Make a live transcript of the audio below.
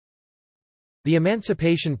The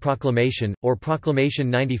Emancipation Proclamation, or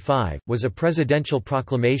Proclamation 95, was a presidential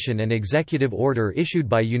proclamation and executive order issued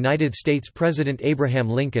by United States President Abraham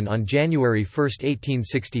Lincoln on January 1,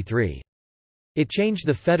 1863. It changed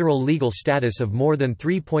the federal legal status of more than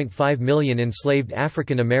 3.5 million enslaved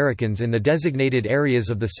African Americans in the designated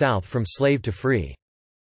areas of the South from slave to free.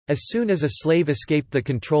 As soon as a slave escaped the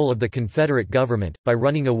control of the Confederate government, by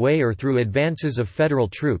running away or through advances of federal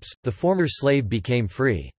troops, the former slave became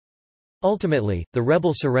free. Ultimately, the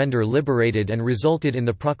rebel surrender liberated and resulted in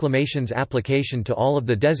the proclamation's application to all of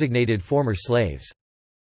the designated former slaves.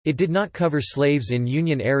 It did not cover slaves in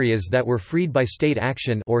Union areas that were freed by state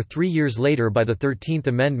action or 3 years later by the 13th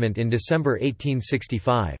Amendment in December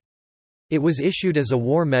 1865. It was issued as a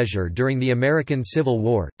war measure during the American Civil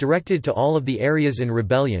War, directed to all of the areas in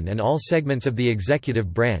rebellion and all segments of the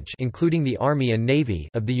executive branch, including the Army and Navy,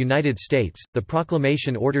 of the United States. The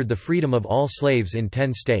proclamation ordered the freedom of all slaves in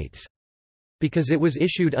 10 states. Because it was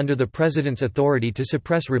issued under the President's authority to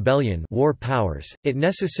suppress rebellion war powers, it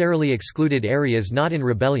necessarily excluded areas not in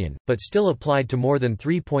rebellion, but still applied to more than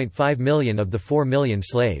 3.5 million of the 4 million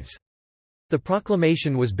slaves. The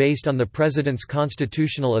proclamation was based on the President's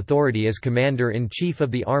constitutional authority as Commander-in-Chief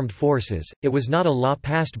of the Armed Forces. It was not a law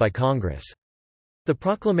passed by Congress. The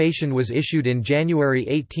proclamation was issued in January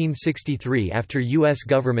 1863 after U.S.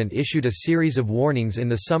 government issued a series of warnings in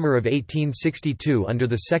the summer of 1862 under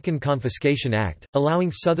the Second Confiscation Act,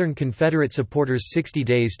 allowing Southern Confederate supporters 60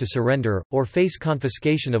 days to surrender, or face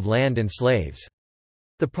confiscation of land and slaves.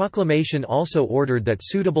 The proclamation also ordered that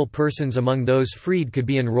suitable persons among those freed could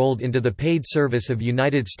be enrolled into the paid service of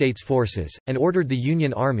United States forces, and ordered the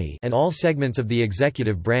Union Army and all segments of the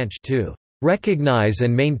executive branch to recognize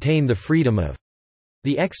and maintain the freedom of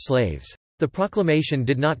the ex-slaves. The proclamation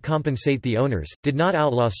did not compensate the owners, did not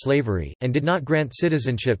outlaw slavery, and did not grant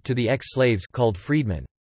citizenship to the ex-slaves called freedmen.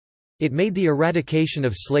 It made the eradication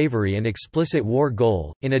of slavery an explicit war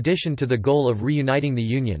goal, in addition to the goal of reuniting the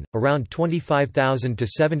Union. Around 25,000 to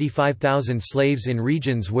 75,000 slaves in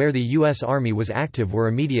regions where the U.S. Army was active were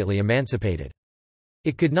immediately emancipated.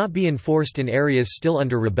 It could not be enforced in areas still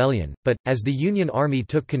under rebellion, but, as the Union Army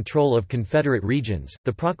took control of Confederate regions,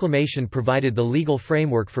 the proclamation provided the legal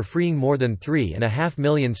framework for freeing more than 3.5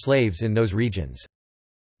 million slaves in those regions.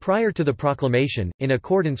 Prior to the proclamation, in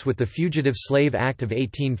accordance with the Fugitive Slave Act of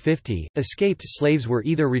 1850, escaped slaves were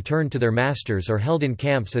either returned to their masters or held in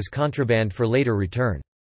camps as contraband for later return.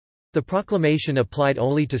 The proclamation applied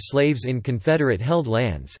only to slaves in Confederate-held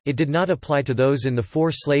lands. It did not apply to those in the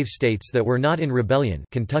 4 slave states that were not in rebellion: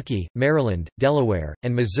 Kentucky, Maryland, Delaware,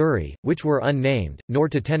 and Missouri, which were unnamed, nor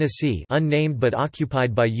to Tennessee, unnamed but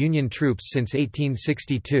occupied by Union troops since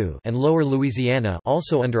 1862, and Lower Louisiana,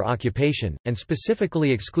 also under occupation, and specifically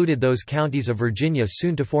excluded those counties of Virginia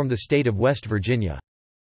soon to form the state of West Virginia.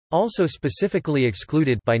 Also specifically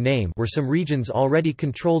excluded by name were some regions already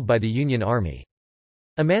controlled by the Union Army.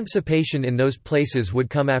 Emancipation in those places would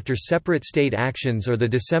come after separate state actions or the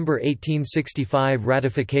December 1865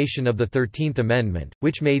 ratification of the 13th Amendment,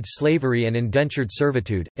 which made slavery and indentured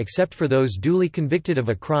servitude, except for those duly convicted of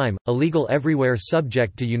a crime, illegal everywhere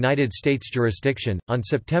subject to United States jurisdiction. On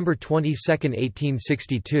September 22,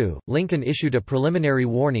 1862, Lincoln issued a preliminary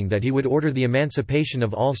warning that he would order the emancipation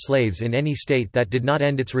of all slaves in any state that did not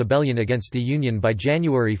end its rebellion against the Union by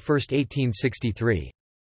January 1, 1863.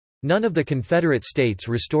 None of the Confederate states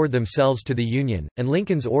restored themselves to the Union, and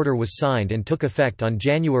Lincoln's order was signed and took effect on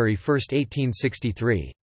January 1,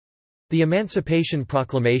 1863. The Emancipation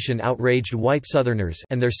Proclamation outraged white Southerners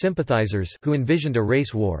and their sympathizers who envisioned a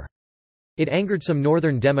race war. It angered some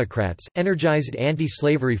Northern Democrats, energized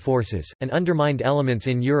anti-slavery forces, and undermined elements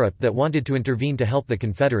in Europe that wanted to intervene to help the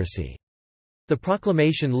Confederacy. The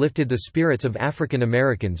proclamation lifted the spirits of African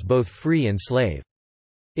Americans, both free and slave.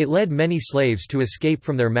 It led many slaves to escape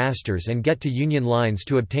from their masters and get to Union lines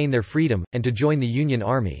to obtain their freedom, and to join the Union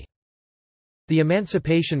Army. The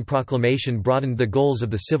Emancipation Proclamation broadened the goals of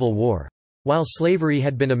the Civil War. While slavery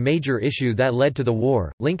had been a major issue that led to the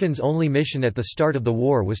war, Lincoln's only mission at the start of the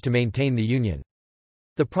war was to maintain the Union.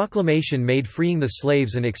 The proclamation made freeing the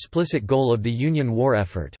slaves an explicit goal of the Union war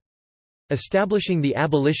effort. Establishing the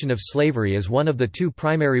abolition of slavery as one of the 2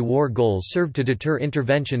 primary war goals served to deter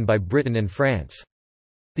intervention by Britain and France.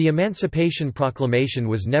 The Emancipation Proclamation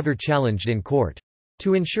was never challenged in court.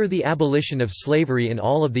 To ensure the abolition of slavery in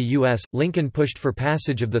all of the U.S., Lincoln pushed for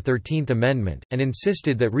passage of the 13th Amendment, and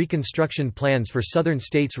insisted that Reconstruction plans for Southern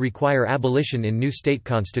states require abolition in new state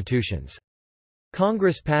constitutions.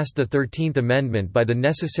 Congress passed the 13th Amendment by the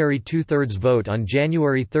necessary 2/3 vote on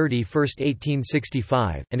January 31,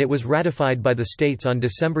 1865, and it was ratified by the states on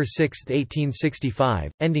December 6, 1865,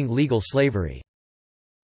 ending legal slavery.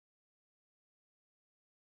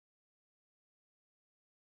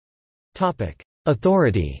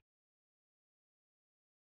 Authority.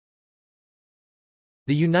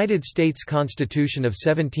 The United States Constitution of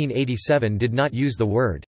 1787 did not use the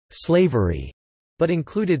word slavery, but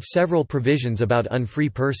included several provisions about unfree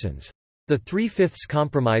persons. The Three-Fifths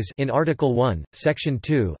Compromise in Article 1, Section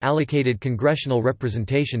 2 allocated congressional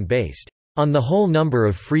representation based on the whole number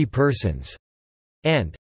of free persons,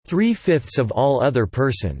 and three-fifths of all other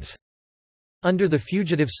persons. Under the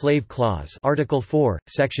Fugitive Slave Clause, Article 4,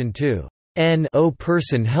 Section 2, no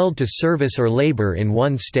person held to service or labor in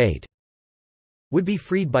one state would be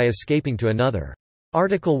freed by escaping to another.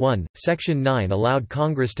 Article 1, Section 9 allowed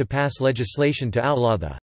Congress to pass legislation to outlaw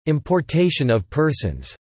the importation of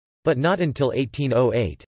persons, but not until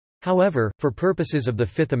 1808. However, for purposes of the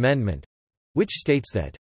Fifth Amendment, which states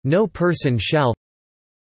that no person shall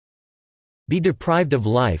be deprived of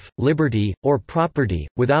life, liberty, or property,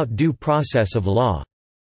 without due process of law,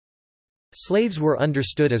 slaves were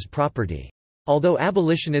understood as property. Although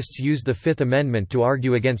abolitionists used the Fifth Amendment to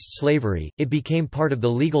argue against slavery, it became part of the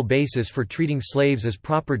legal basis for treating slaves as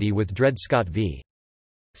property with Dred Scott v.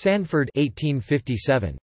 Sanford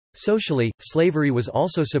 1857. Socially, slavery was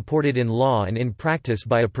also supported in law and in practice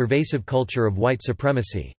by a pervasive culture of white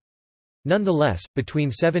supremacy. Nonetheless, between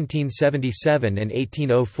 1777 and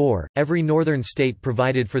 1804, every northern state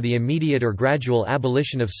provided for the immediate or gradual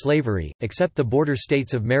abolition of slavery, except the border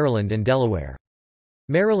states of Maryland and Delaware.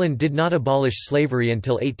 Maryland did not abolish slavery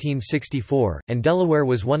until 1864, and Delaware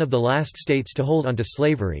was one of the last states to hold onto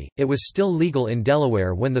slavery. It was still legal in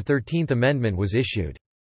Delaware when the 13th Amendment was issued.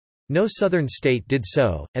 No southern state did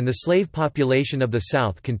so, and the slave population of the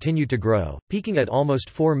South continued to grow, peaking at almost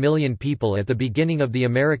 4 million people at the beginning of the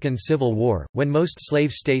American Civil War. When most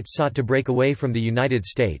slave states sought to break away from the United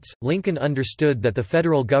States, Lincoln understood that the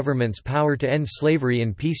federal government's power to end slavery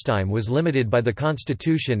in peacetime was limited by the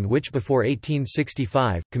Constitution, which before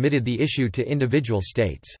 1865 committed the issue to individual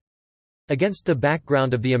states. Against the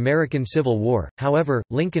background of the American Civil War, however,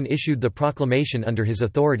 Lincoln issued the proclamation under his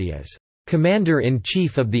authority as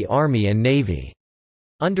Commander-in-Chief of the Army and Navy,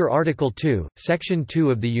 under Article 2, Section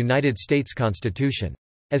 2 of the United States Constitution.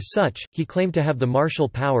 As such, he claimed to have the martial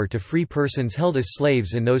power to free persons held as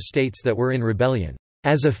slaves in those states that were in rebellion,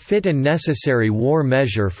 as a fit and necessary war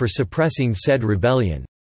measure for suppressing said rebellion.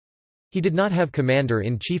 He did not have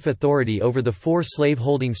commander-in-chief authority over the 4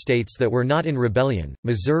 slave-holding states that were not in rebellion,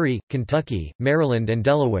 Missouri, Kentucky, Maryland and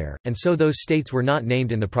Delaware, and so those states were not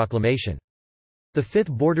named in the proclamation. The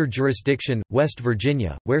fifth border jurisdiction, West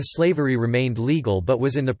Virginia, where slavery remained legal but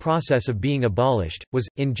was in the process of being abolished, was,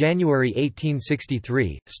 in January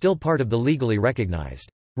 1863, still part of the legally recognized,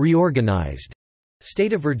 reorganized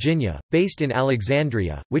state of Virginia, based in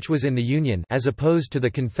Alexandria, which was in the Union, as opposed to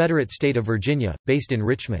the Confederate state of Virginia, based in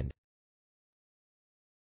Richmond.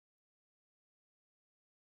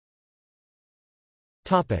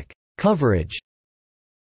 Coverage.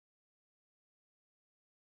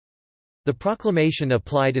 The proclamation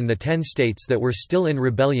applied in the 10 states that were still in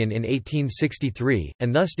rebellion in 1863,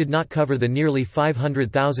 and thus did not cover the nearly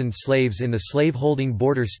 500,000 slaves in the slave-holding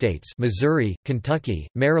border states Missouri, Kentucky,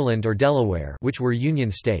 Maryland or Delaware, which were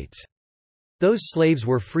Union states. Those slaves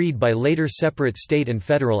were freed by later separate state and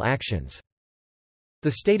federal actions.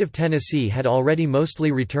 The state of Tennessee had already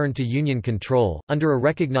mostly returned to Union control, under a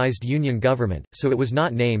recognized Union government, so it was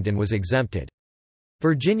not named and was exempted.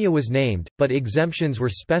 Virginia was named, but exemptions were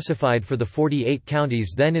specified for the 48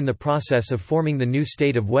 counties then in the process of forming the new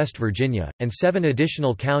state of West Virginia, and 7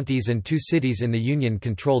 additional counties and 2 cities in the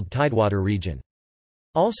Union-controlled Tidewater region.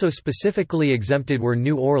 Also specifically exempted were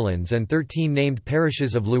New Orleans and 13 named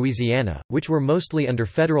parishes of Louisiana, which were mostly under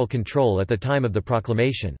federal control at the time of the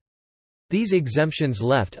proclamation. These exemptions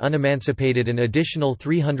left unemancipated an additional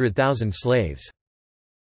 300,000 slaves.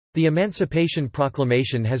 The Emancipation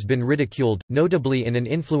Proclamation has been ridiculed, notably in an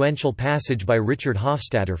influential passage by Richard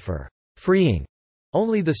Hofstadter for freeing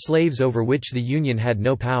only the slaves over which the Union had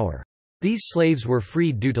no power. These slaves were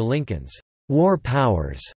freed due to Lincoln's war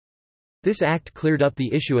powers. This act cleared up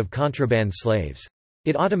the issue of contraband slaves.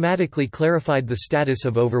 It automatically clarified the status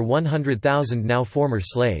of over 100,000 now former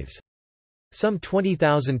slaves. Some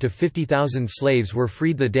 20,000 to 50,000 slaves were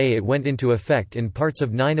freed the day it went into effect in parts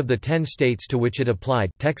of 9 of the 10 states to which it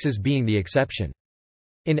applied, Texas being the exception.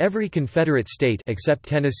 In every Confederate state except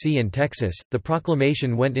Tennessee and Texas, the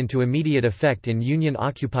proclamation went into immediate effect in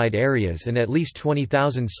Union-occupied areas and at least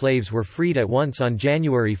 20,000 slaves were freed at once on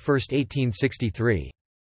January 1, 1863.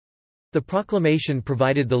 The proclamation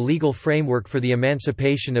provided the legal framework for the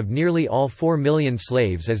emancipation of nearly all 4 million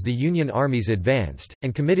slaves as the Union armies advanced,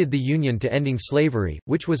 and committed the Union to ending slavery,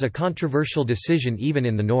 which was a controversial decision even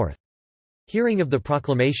in the North. Hearing of the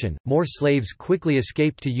proclamation, more slaves quickly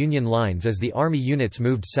escaped to Union lines as the Army units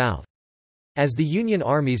moved south. As the Union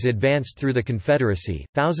armies advanced through the Confederacy,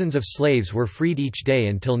 thousands of slaves were freed each day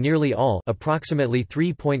until nearly all, approximately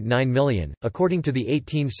 3.9 million, according to the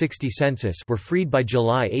 1860 census, were freed by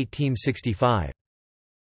July 1865.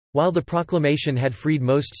 While the proclamation had freed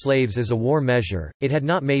most slaves as a war measure, it had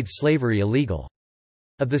not made slavery illegal.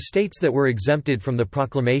 Of the states that were exempted from the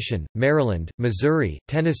proclamation, Maryland, Missouri,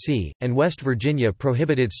 Tennessee, and West Virginia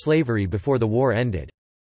prohibited slavery before the war ended.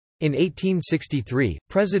 In 1863,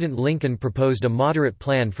 President Lincoln proposed a moderate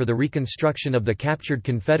plan for the reconstruction of the captured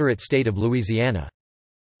Confederate state of Louisiana.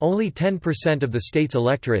 Only 10% of the state's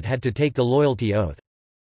electorate had to take the loyalty oath.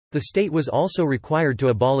 The state was also required to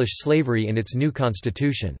abolish slavery in its new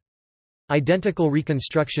constitution. Identical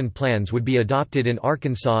Reconstruction plans would be adopted in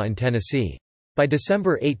Arkansas and Tennessee. By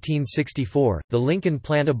December 1864, the Lincoln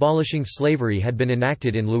Plan abolishing slavery had been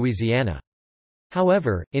enacted in Louisiana.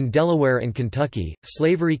 However, in Delaware and Kentucky,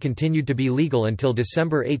 slavery continued to be legal until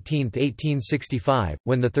December 18, 1865,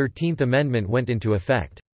 when the 13th Amendment went into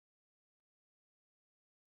effect.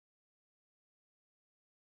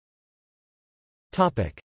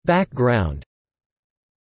 Background.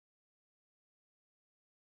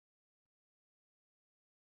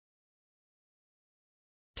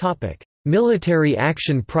 Military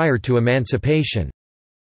action prior to emancipation.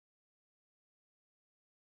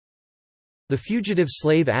 The Fugitive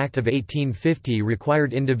Slave Act of 1850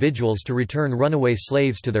 required individuals to return runaway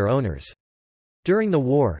slaves to their owners. During the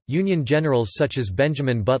war, Union generals such as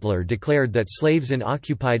Benjamin Butler declared that slaves in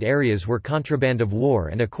occupied areas were contraband of war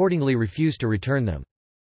and accordingly refused to return them.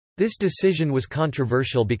 This decision was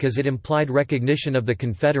controversial because it implied recognition of the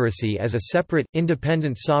Confederacy as a separate,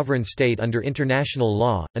 independent sovereign state under international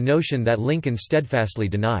law, a notion that Lincoln steadfastly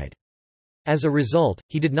denied. As a result,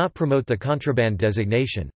 he did not promote the contraband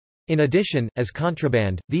designation. In addition, as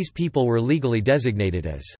contraband, these people were legally designated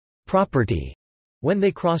as property when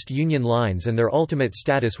they crossed Union lines, and their ultimate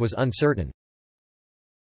status was uncertain.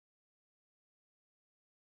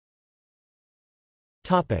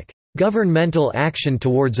 Governmental action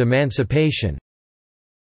towards emancipation.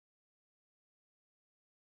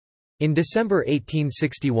 In December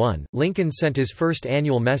 1861, Lincoln sent his first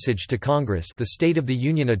annual message to Congress, the State of the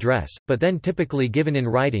Union Address, but then typically given in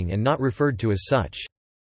writing and not referred to as such.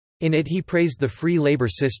 In it he praised the free labor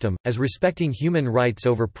system, as respecting human rights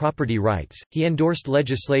over property rights. He endorsed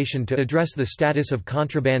legislation to address the status of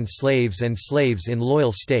contraband slaves and slaves in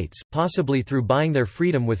loyal states, possibly through buying their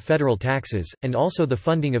freedom with federal taxes, and also the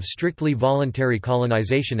funding of strictly voluntary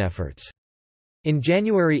colonization efforts. In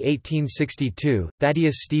January 1862,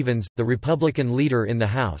 Thaddeus Stevens, the Republican leader in the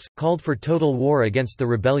House, called for total war against the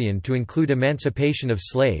rebellion to include emancipation of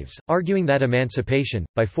slaves, arguing that emancipation,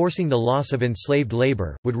 by forcing the loss of enslaved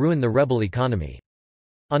labor, would ruin the rebel economy.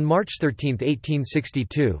 On March 13,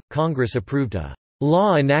 1862, Congress approved a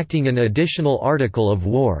law enacting an additional article of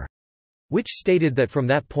war, which stated that from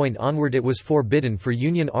that point onward it was forbidden for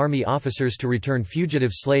Union Army officers to return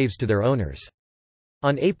fugitive slaves to their owners.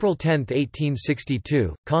 On April 10,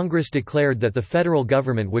 1862, Congress declared that the federal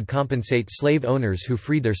government would compensate slave owners who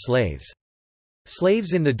freed their slaves.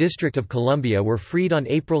 Slaves in the District of Columbia were freed on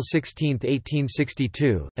April 16,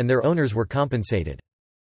 1862, and their owners were compensated.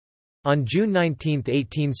 On June 19,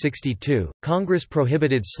 1862, Congress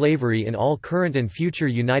prohibited slavery in all current and future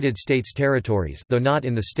United States territories, though not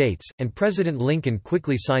in the states, and President Lincoln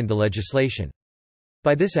quickly signed the legislation.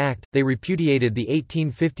 By this act, they repudiated the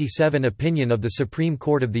 1857 opinion of the Supreme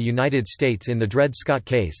Court of the United States in the Dred Scott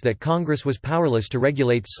case that Congress was powerless to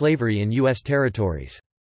regulate slavery in U.S. territories.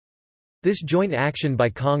 This joint action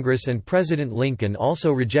by Congress and President Lincoln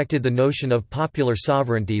also rejected the notion of popular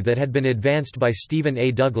sovereignty that had been advanced by Stephen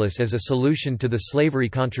A. Douglas as a solution to the slavery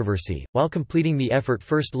controversy, while completing the effort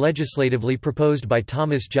first legislatively proposed by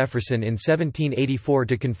Thomas Jefferson in 1784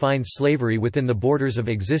 to confine slavery within the borders of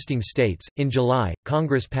existing states. In July,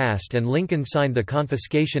 Congress passed and Lincoln signed the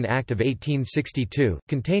Confiscation Act of 1862,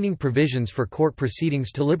 containing provisions for court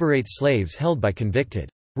proceedings to liberate slaves held by convicted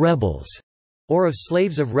rebels, or of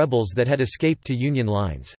slaves of rebels that had escaped to Union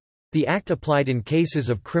lines. The act applied in cases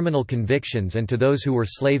of criminal convictions and to those who were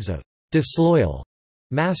slaves of disloyal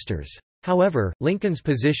masters. However, Lincoln's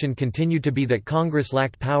position continued to be that Congress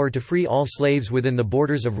lacked power to free all slaves within the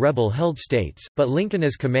borders of rebel-held states, but Lincoln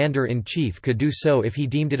as commander-in-chief could do so if he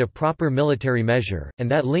deemed it a proper military measure, and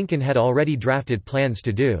that Lincoln had already drafted plans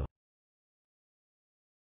to do.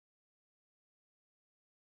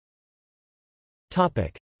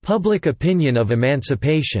 Public opinion of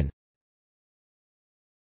emancipation.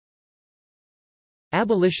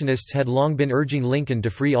 Abolitionists had long been urging Lincoln to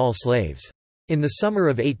free all slaves. In the summer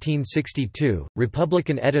of 1862,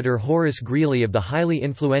 Republican editor Horace Greeley of the highly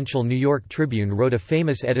influential New York Tribune wrote a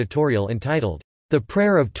famous editorial entitled, "The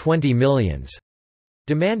Prayer of 20 Millions,"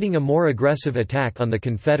 demanding a more aggressive attack on the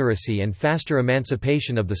Confederacy and faster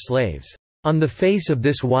emancipation of the slaves. "On the face of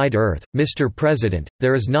this wide earth, Mr. President,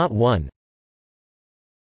 there is not one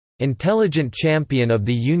intelligent champion of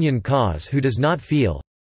the Union cause who does not feel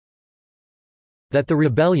that the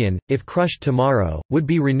rebellion, if crushed tomorrow, would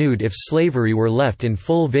be renewed if slavery were left in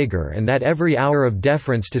full vigor, and that every hour of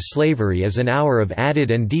deference to slavery is an hour of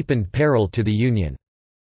added and deepened peril to the Union."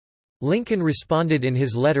 Lincoln responded in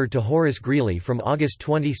his letter to Horace Greeley from August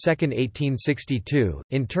 22, 1862,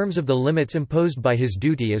 in terms of the limits imposed by his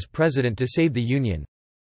duty as President to save the Union.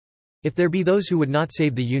 "If there be those who would not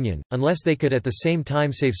save the Union, unless they could at the same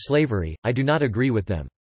time save slavery, I do not agree with them.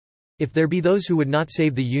 If there be those who would not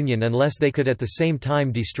save the Union unless they could at the same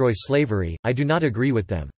time destroy slavery, I do not agree with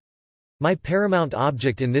them. My paramount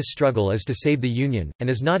object in this struggle is to save the Union, and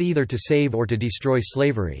is not either to save or to destroy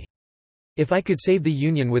slavery. If I could save the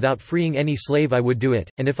Union without freeing any slave I would do it,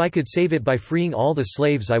 and if I could save it by freeing all the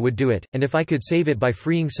slaves I would do it, and if I could save it by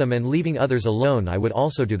freeing some and leaving others alone I would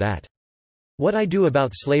also do that. What I do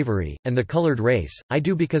about slavery, and the colored race, I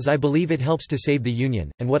do because I believe it helps to save the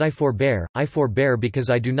Union, and what I forbear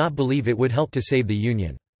because I do not believe it would help to save the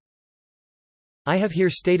Union. I have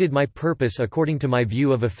here stated my purpose according to my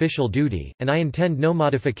view of official duty, and I intend no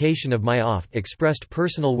modification of my oft-expressed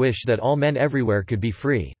personal wish that all men everywhere could be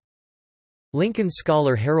free." Lincoln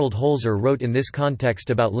scholar Harold Holzer wrote in this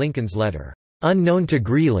context about Lincoln's letter, "Unknown to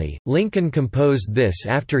Greeley, Lincoln composed this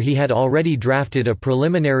after he had already drafted a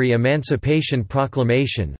preliminary Emancipation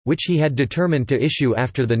Proclamation, which he had determined to issue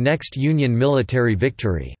after the next Union military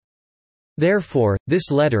victory. Therefore,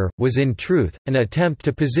 this letter, was in truth, an attempt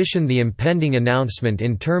to position the impending announcement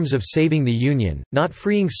in terms of saving the Union, not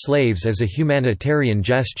freeing slaves as a humanitarian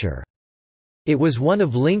gesture. It was one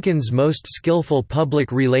of Lincoln's most skillful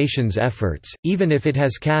public relations efforts, even if it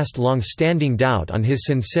has cast long-standing doubt on his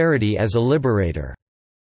sincerity as a liberator."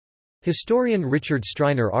 Historian Richard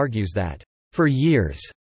Striner argues that, "For years,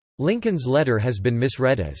 Lincoln's letter has been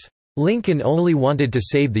misread as, 'Lincoln only wanted to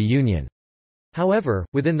save the Union.' However,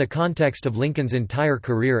 within the context of Lincoln's entire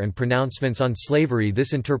career and pronouncements on slavery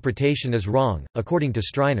this interpretation is wrong, according to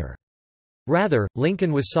Striner. Rather,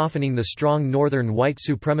 Lincoln was softening the strong Northern white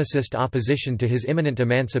supremacist opposition to his imminent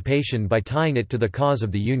emancipation by tying it to the cause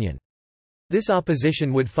of the Union. This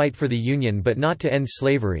opposition would fight for the Union but not to end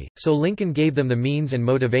slavery, so Lincoln gave them the means and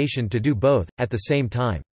motivation to do both, at the same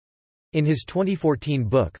time. In his 2014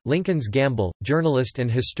 book, Lincoln's Gamble, journalist and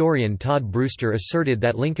historian Todd Brewster asserted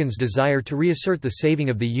that Lincoln's desire to reassert the saving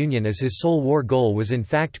of the Union as his sole war goal was in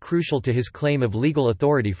fact crucial to his claim of legal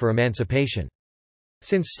authority for emancipation.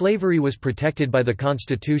 Since slavery was protected by the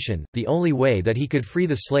Constitution, the only way that he could free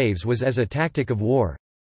the slaves was as a tactic of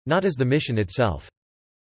war—not as the mission itself.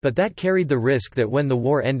 But that carried the risk that when the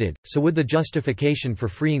war ended, so would the justification for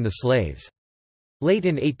freeing the slaves. Late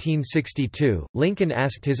in 1862, Lincoln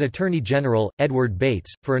asked his Attorney General, Edward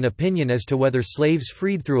Bates, for an opinion as to whether slaves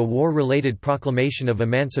freed through a war-related proclamation of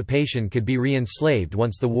emancipation could be re-enslaved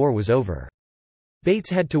once the war was over.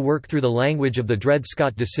 Bates had to work through the language of the Dred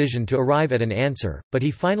Scott decision to arrive at an answer, but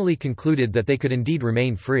he finally concluded that they could indeed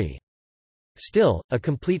remain free. Still, a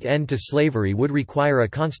complete end to slavery would require a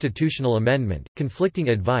constitutional amendment. Conflicting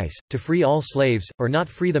advice, to free all slaves, or not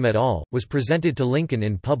free them at all, was presented to Lincoln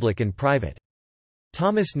in public and private.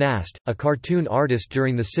 Thomas Nast, a cartoon artist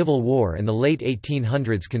during the Civil War and the late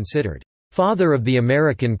 1800s considered "father of the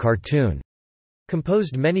American cartoon,"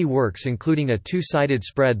 composed many works including a two-sided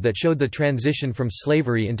spread that showed the transition from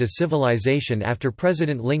slavery into civilization after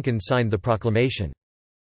President Lincoln signed the proclamation.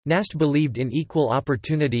 Nast believed in equal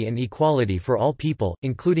opportunity and equality for all people,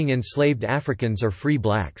 including enslaved Africans or free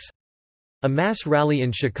blacks. A mass rally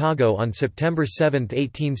in Chicago on September 7,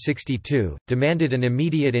 1862, demanded an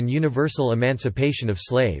immediate and universal emancipation of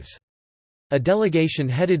slaves. A delegation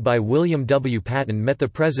headed by William W. Patton met the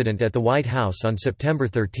president at the White House on September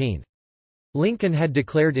 13. Lincoln had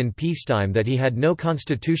declared in peacetime that he had no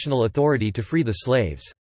constitutional authority to free the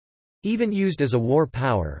slaves. Even used as a war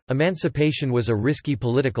power, emancipation was a risky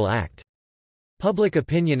political act. Public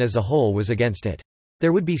opinion as a whole was against it.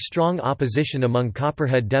 There would be strong opposition among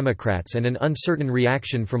Copperhead Democrats and an uncertain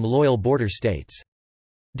reaction from loyal border states.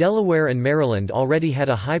 Delaware and Maryland already had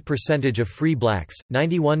a high percentage of free blacks,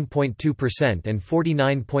 91.2% and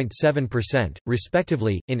 49.7%,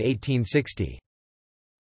 respectively, in 1860.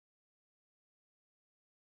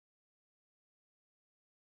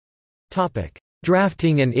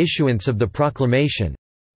 Drafting and issuance of the proclamation.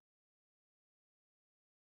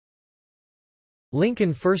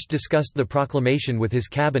 Lincoln first discussed the proclamation with his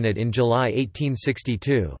cabinet in July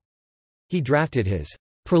 1862. He drafted his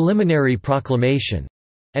preliminary proclamation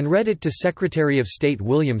and read it to Secretary of State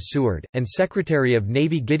William Seward, and Secretary of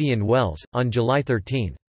Navy Gideon Welles, on July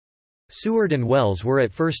 13. Seward and Welles were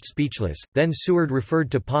at first speechless, then Seward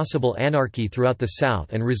referred to possible anarchy throughout the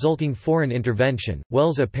South and resulting foreign intervention.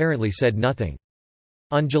 Welles apparently said nothing.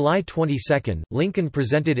 On July 22, Lincoln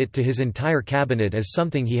presented it to his entire cabinet as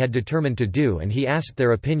something he had determined to do, and he asked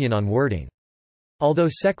their opinion on wording. Although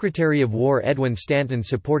Secretary of War Edwin Stanton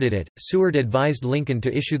supported it, Seward advised Lincoln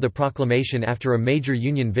to issue the proclamation after a major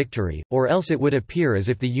Union victory, or else it would appear as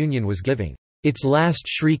if the Union was giving its last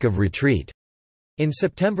shriek of retreat. In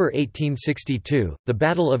September 1862, the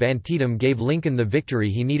Battle of Antietam gave Lincoln the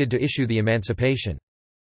victory he needed to issue the Emancipation.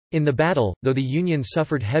 In the battle, though the Union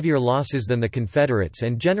suffered heavier losses than the Confederates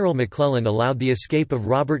and General McClellan allowed the escape of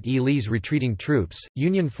Robert E. Lee's retreating troops,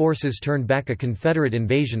 Union forces turned back a Confederate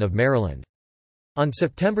invasion of Maryland. On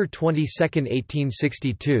September 22,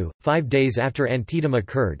 1862, 5 days after Antietam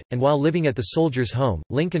occurred, and while living at the Soldiers' Home,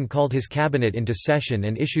 Lincoln called his cabinet into session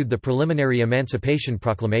and issued the preliminary Emancipation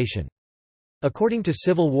Proclamation. According to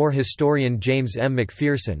Civil War historian James M.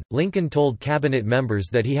 McPherson, Lincoln told cabinet members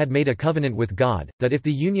that he had made a covenant with God, that if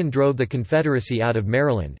the Union drove the Confederacy out of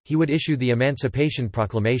Maryland, he would issue the Emancipation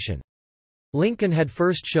Proclamation. Lincoln had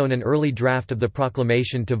first shown an early draft of the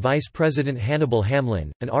proclamation to Vice President Hannibal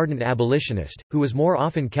Hamlin, an ardent abolitionist, who was more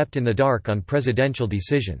often kept in the dark on presidential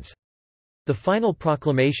decisions. The final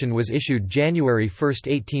proclamation was issued January 1,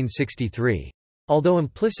 1863. Although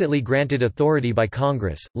implicitly granted authority by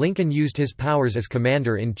Congress, Lincoln used his powers as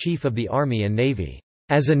Commander-in-Chief of the Army and Navy,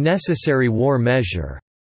 as a necessary war measure,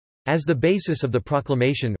 as the basis of the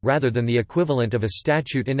proclamation, rather than the equivalent of a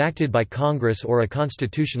statute enacted by Congress or a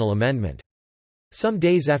constitutional amendment. Some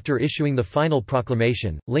days after issuing the final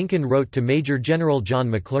proclamation, Lincoln wrote to Major General John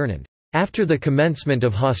McClernand, "After the commencement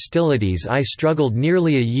of hostilities I struggled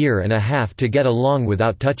nearly a year and a half to get along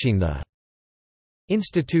without touching the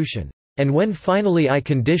institution. And when finally I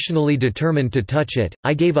conditionally determined to touch it,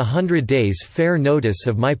 I gave 100 days fair notice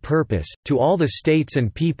of my purpose, to all the states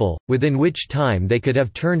and people, within which time they could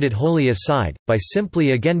have turned it wholly aside, by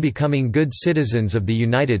simply again becoming good citizens of the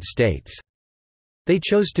United States. They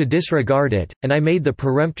chose to disregard it, and I made the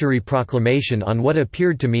peremptory proclamation on what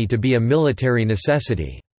appeared to me to be a military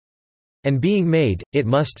necessity. And being made, it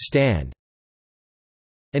must stand."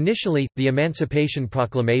 Initially, the Emancipation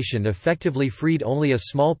Proclamation effectively freed only a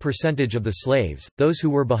small percentage of the slaves, those who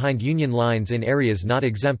were behind Union lines in areas not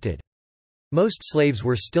exempted. Most slaves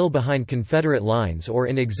were still behind Confederate lines or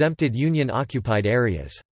in exempted Union-occupied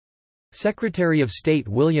areas. Secretary of State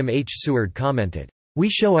William H. Seward commented, "We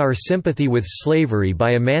show our sympathy with slavery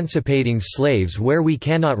by emancipating slaves where we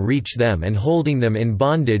cannot reach them and holding them in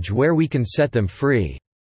bondage where we can set them free."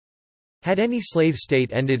 Had any slave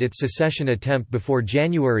state ended its secession attempt before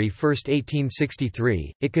January 1,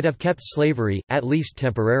 1863, it could have kept slavery, at least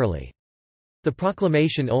temporarily. The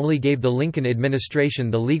proclamation only gave the Lincoln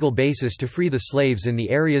administration the legal basis to free the slaves in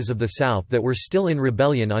the areas of the South that were still in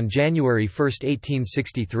rebellion on January 1,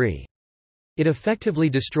 1863. It effectively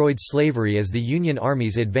destroyed slavery as the Union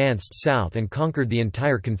armies advanced south and conquered the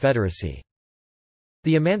entire Confederacy.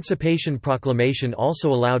 The Emancipation Proclamation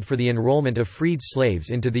also allowed for the enrollment of freed slaves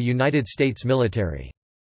into the United States military.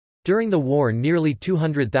 During the war, nearly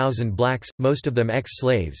 200,000 blacks, most of them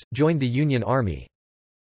ex-slaves, joined the Union Army.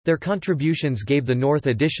 Their contributions gave the North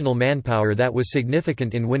additional manpower that was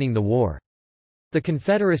significant in winning the war. The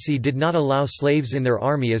Confederacy did not allow slaves in their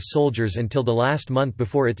army as soldiers until the last month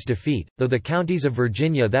before its defeat, though the counties of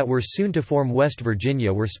Virginia that were soon to form West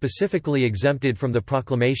Virginia were specifically exempted from the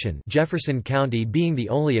proclamation, Jefferson County being the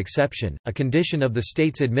only exception. A condition of the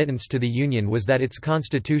state's admittance to the Union was that its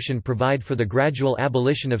constitution provide for the gradual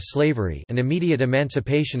abolition of slavery. An immediate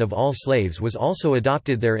emancipation of all slaves was also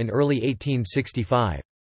adopted there in early 1865.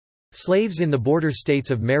 Slaves in the border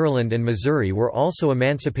states of Maryland and Missouri were also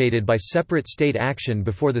emancipated by separate state action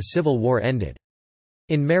before the Civil War ended.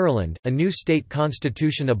 In Maryland, a new state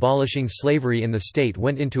constitution abolishing slavery in the state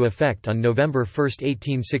went into effect on November 1,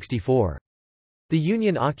 1864. The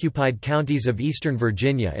Union-occupied counties of eastern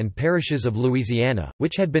Virginia and parishes of Louisiana,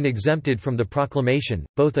 which had been exempted from the proclamation,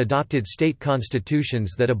 both adopted state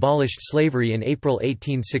constitutions that abolished slavery in April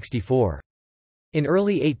 1864. In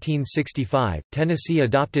early 1865, Tennessee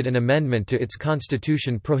adopted an amendment to its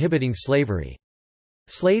constitution prohibiting slavery.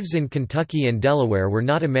 Slaves in Kentucky and Delaware were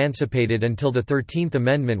not emancipated until the 13th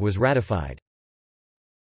Amendment was ratified.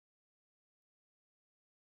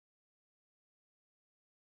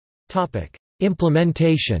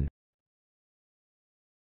 Implementation.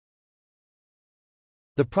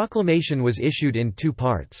 The proclamation was issued in two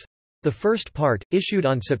parts. The first part, issued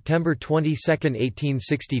on September 22,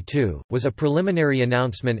 1862, was a preliminary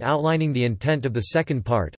announcement outlining the intent of the second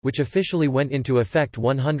part, which officially went into effect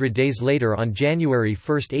 100 days later on January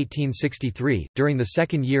 1, 1863, during the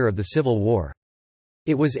second year of the Civil War.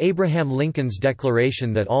 It was Abraham Lincoln's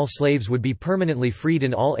declaration that all slaves would be permanently freed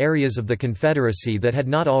in all areas of the Confederacy that had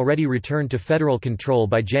not already returned to federal control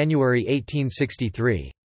by January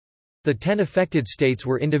 1863. The 10 affected states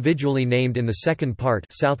were individually named in the second part: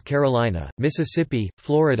 South Carolina, Mississippi,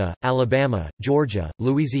 Florida, Alabama, Georgia,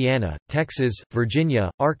 Louisiana, Texas, Virginia,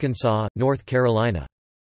 Arkansas, North Carolina.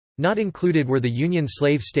 Not included were the Union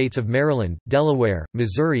slave states of Maryland, Delaware,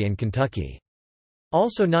 Missouri and Kentucky.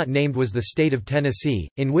 Also not named was the state of Tennessee,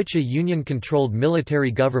 in which a Union-controlled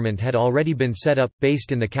military government had already been set up,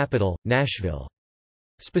 based in the capital, Nashville.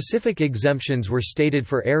 Specific exemptions were stated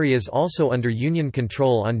for areas also under Union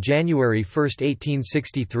control on January 1,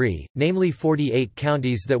 1863, namely 48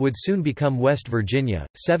 counties that would soon become West Virginia,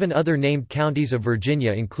 7 other named counties of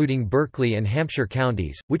Virginia including Berkeley and Hampshire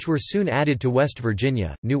counties, which were soon added to West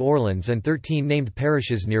Virginia, New Orleans and 13 named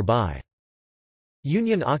parishes nearby.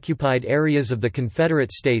 Union-occupied areas of the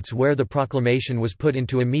Confederate States where the proclamation was put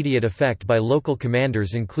into immediate effect by local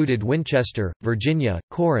commanders included Winchester, Virginia,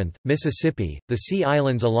 Corinth, Mississippi, the Sea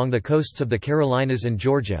Islands along the coasts of the Carolinas and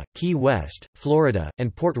Georgia, Key West, Florida,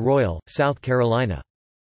 and Port Royal, South Carolina.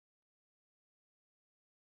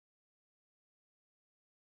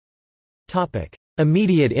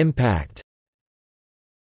 Immediate impact.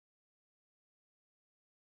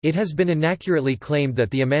 It has been inaccurately claimed that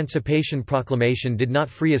the Emancipation Proclamation did not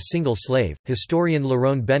free a single slave. Historian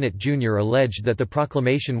Lerone Bennett Jr. alleged that the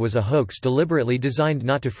proclamation was a hoax deliberately designed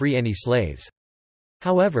not to free any slaves.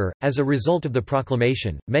 However, as a result of the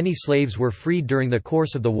proclamation, many slaves were freed during the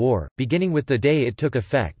course of the war, beginning with the day it took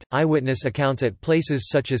effect. Eyewitness accounts at places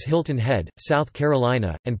such as Hilton Head, South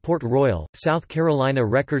Carolina, and Port Royal, South Carolina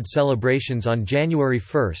record celebrations on January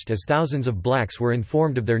 1 as thousands of blacks were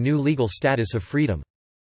informed of their new legal status of freedom.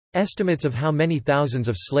 Estimates of how many thousands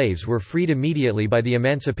of slaves were freed immediately by the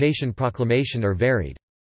Emancipation Proclamation are varied.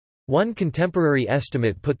 One contemporary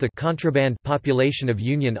estimate put the contraband population of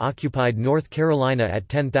Union-occupied North Carolina at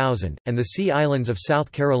 10,000, and the Sea Islands of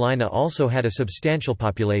South Carolina also had a substantial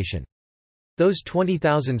population. Those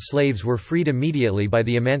 20,000 slaves were freed immediately by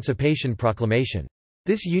the Emancipation Proclamation.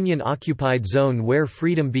 This Union-occupied zone where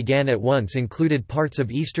freedom began at once included parts of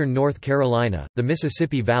eastern North Carolina, the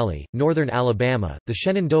Mississippi Valley, northern Alabama, the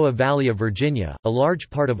Shenandoah Valley of Virginia, a large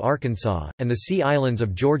part of Arkansas, and the Sea Islands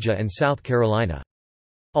of Georgia and South Carolina.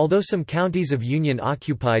 Although some counties of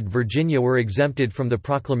Union-occupied Virginia were exempted from the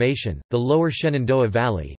proclamation, the lower Shenandoah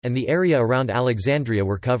Valley, and the area around Alexandria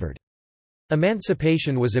were covered.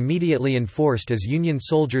 Emancipation was immediately enforced as Union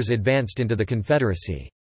soldiers advanced into the Confederacy.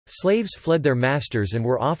 Slaves fled their masters and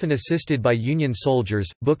were often assisted by Union soldiers.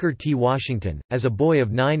 Booker T. Washington, as a boy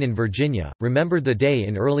of 9 in Virginia, remembered the day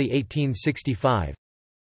in early 1865.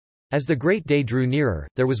 As the great day drew nearer,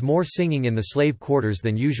 there was more singing in the slave quarters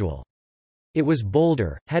than usual. It was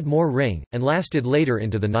bolder, had more ring, and lasted later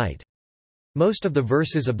into the night. Most of the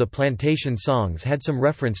verses of the plantation songs had some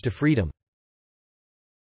reference to freedom.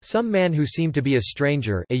 Some man who seemed to be a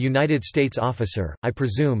stranger, a United States officer, I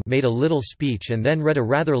presume, made a little speech and then read a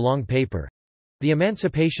rather long paper. The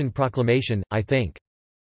Emancipation Proclamation, I think.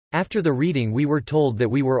 After the reading we were told that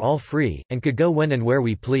we were all free, and could go when and where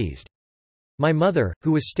we pleased. My mother,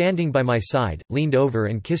 who was standing by my side, leaned over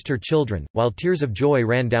and kissed her children, while tears of joy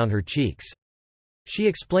ran down her cheeks. She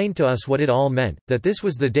explained to us what it all meant, that this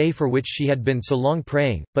was the day for which she had been so long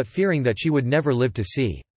praying, but fearing that she would never live to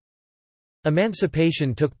see.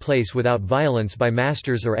 Emancipation took place without violence by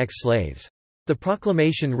masters or ex-slaves. The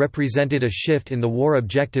proclamation represented a shift in the war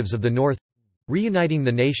objectives of the North. Reuniting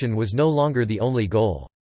the nation was no longer the only goal.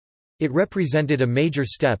 It represented a major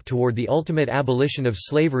step toward the ultimate abolition of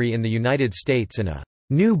slavery in the United States and a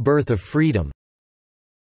new birth of freedom.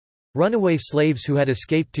 Runaway slaves who had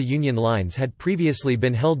escaped to Union lines had previously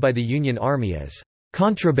been held by the Union Army as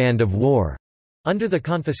contraband of war. Under the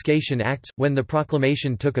Confiscation Acts, when the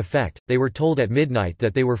proclamation took effect, they were told at midnight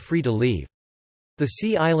that they were free to leave. The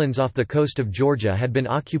Sea Islands off the coast of Georgia had been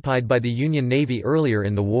occupied by the Union Navy earlier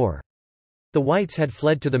in the war. The whites had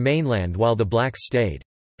fled to the mainland while the blacks stayed.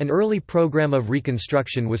 An early program of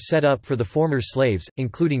Reconstruction was set up for the former slaves,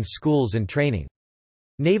 including schools and training.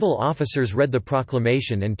 Naval officers read the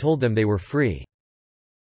proclamation and told them they were free.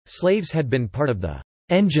 Slaves had been part of the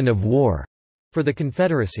engine of war for the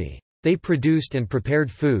Confederacy. They produced and prepared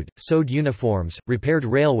food, sewed uniforms, repaired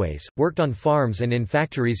railways, worked on farms and in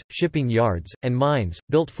factories, shipping yards, and mines,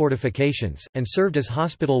 built fortifications, and served as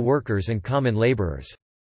hospital workers and common laborers.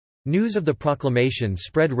 News of the proclamation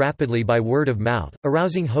spread rapidly by word of mouth,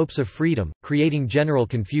 arousing hopes of freedom, creating general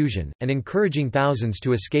confusion, and encouraging thousands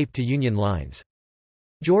to escape to Union lines.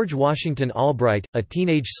 George Washington Albright, a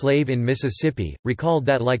teenage slave in Mississippi, recalled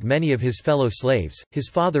that like many of his fellow slaves, his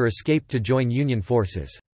father escaped to join Union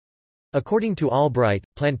forces. According to Albright,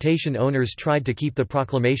 plantation owners tried to keep the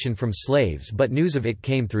proclamation from slaves, but news of it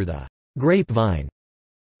came through the grapevine.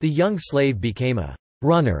 The young slave became a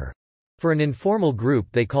runner for an informal group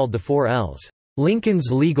they called the 4 Ls,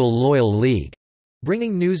 Lincoln's Legal Loyal League,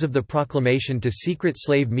 bringing news of the proclamation to secret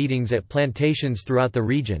slave meetings at plantations throughout the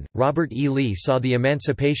region. Robert E. Lee saw the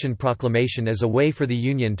Emancipation Proclamation as a way for the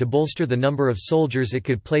Union to bolster the number of soldiers it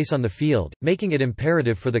could place on the field, making it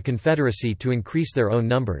imperative for the Confederacy to increase their own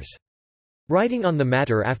numbers. Writing on the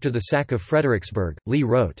matter after the sack of Fredericksburg, Lee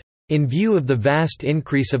wrote, "In view of the vast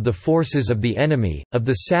increase of the forces of the enemy, of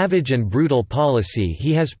the savage and brutal policy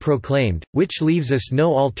he has proclaimed, which leaves us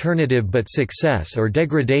no alternative but success or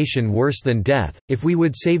degradation worse than death, if we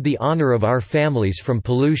would save the honor of our families from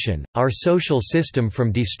pollution, our social system from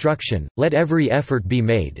destruction, let every effort be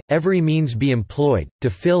made, every means be employed, to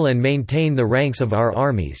fill and maintain the ranks of our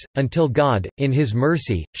armies, until God, in His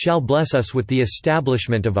mercy, shall bless us with the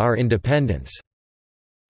establishment of our independence."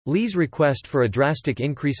 Lee's request for a drastic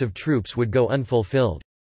increase of troops would go unfulfilled.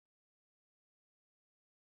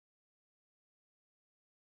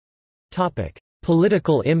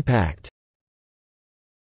 Political impact.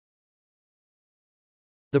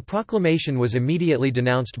 The proclamation was immediately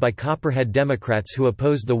denounced by Copperhead Democrats who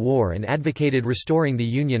opposed the war and advocated restoring the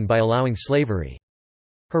Union by allowing slavery.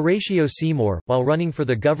 Horatio Seymour, while running for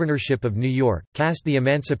the governorship of New York, cast the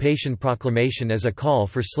Emancipation Proclamation as a call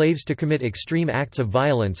for slaves to commit extreme acts of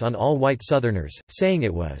violence on all white Southerners, saying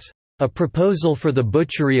it was a proposal for the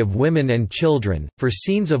butchery of women and children, for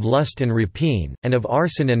scenes of lust and rapine, and of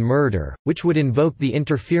arson and murder, which would invoke the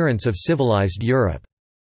interference of civilized Europe.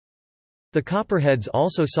 The Copperheads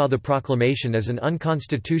also saw the proclamation as an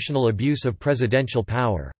unconstitutional abuse of presidential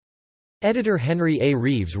power. Editor Henry A.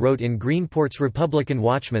 Reeves wrote in Greenport's Republican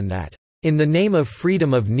Watchman that, "In the name of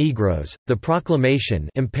freedom of Negroes, the proclamation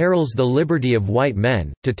imperils the liberty of white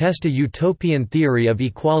men, to test a utopian theory of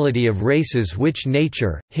equality of races which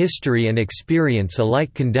nature, history and experience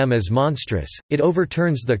alike condemn as monstrous. It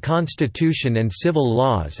overturns the Constitution and civil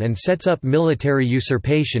laws and sets up military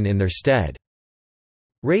usurpation in their stead."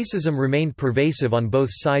 Racism remained pervasive on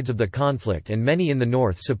both sides of the conflict, and many in the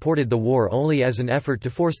North supported the war only as an effort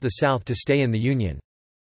to force the South to stay in the Union.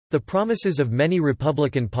 The promises of many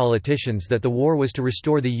Republican politicians that the war was to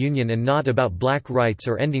restore the Union and not about black rights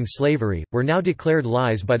or ending slavery, were now declared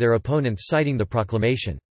lies by their opponents citing the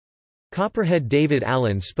proclamation. Copperhead David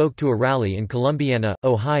Allen spoke to a rally in Columbiana,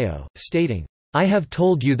 Ohio, stating, "I have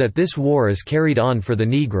told you that this war is carried on for the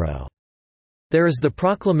Negro. There is the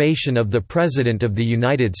proclamation of the President of the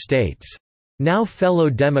United States. Now, fellow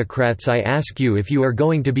Democrats, I ask you if you are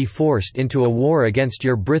going to be forced into a war against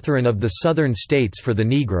your brethren of the Southern states for the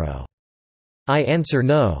Negro. I answer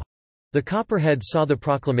no." The Copperheads saw the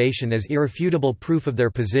proclamation as irrefutable proof of their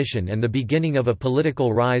position and the beginning of a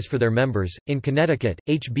political rise for their members. In Connecticut,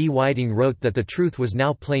 H. B. Whiting wrote that the truth was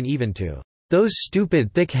now plain even to those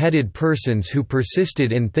stupid thick-headed persons who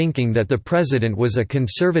persisted in thinking that the President was a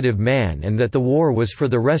conservative man and that the war was for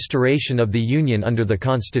the restoration of the Union under the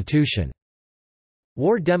Constitution.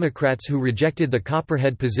 War Democrats who rejected the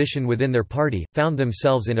Copperhead position within their party, found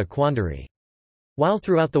themselves in a quandary. While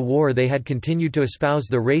throughout the war they had continued to espouse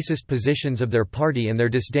the racist positions of their party and their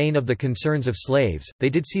disdain of the concerns of slaves, they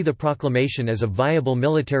did see the proclamation as a viable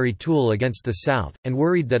military tool against the South, and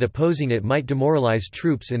worried that opposing it might demoralize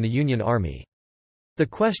troops in the Union Army. The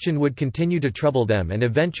question would continue to trouble them and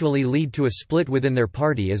eventually lead to a split within their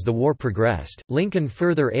party as the war progressed. Lincoln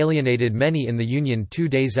further alienated many in the Union 2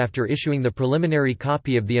 days after issuing the preliminary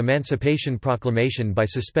copy of the Emancipation Proclamation by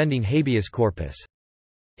suspending habeas corpus.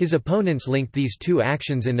 His opponents linked these two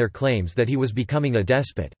actions in their claims that he was becoming a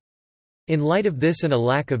despot. In light of this and a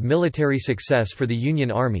lack of military success for the Union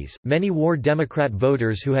armies, many war Democrat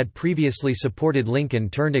voters who had previously supported Lincoln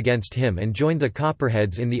turned against him and joined the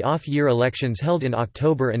Copperheads in the off-year elections held in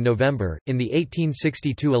October and November. In the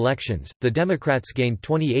 1862 elections, the Democrats gained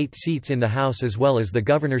 28 seats in the House as well as the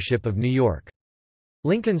governorship of New York.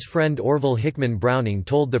 Lincoln's friend Orville Hickman Browning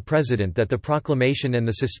told the president that the proclamation and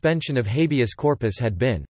the suspension of habeas corpus had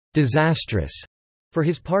been disastrous for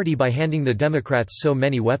his party by handing the Democrats so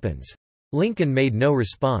many weapons. Lincoln made no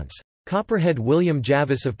response. Copperhead William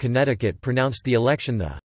Javis of Connecticut pronounced the election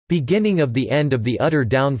the beginning of the end of the utter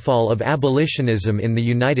downfall of abolitionism in the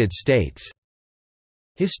United States.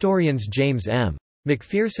 Historians James M.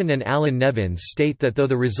 McPherson and Alan Nevins state that though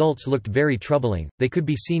the results looked very troubling, they could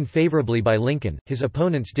be seen favorably by Lincoln. His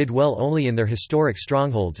opponents did well only in their historic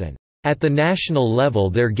strongholds and, "At the national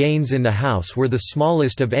level their gains in the House were the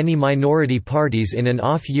smallest of any minority parties in an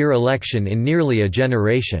off-year election in nearly a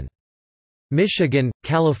generation. Michigan,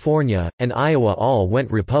 California, and Iowa all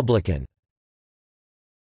went Republican.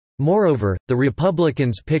 Moreover, the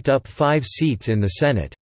Republicans picked up 5 seats in the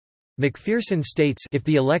Senate." McPherson states, if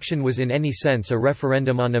the election was in any sense a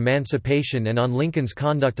referendum on emancipation and on Lincoln's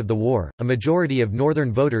conduct of the war, a majority of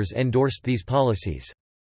Northern voters endorsed these policies.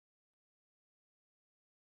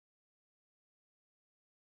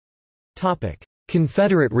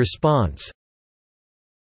 Confederate response.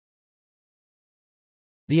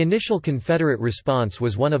 The initial Confederate response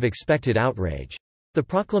was one of expected outrage. The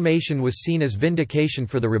proclamation was seen as vindication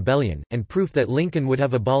for the rebellion, and proof that Lincoln would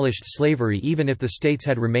have abolished slavery even if the states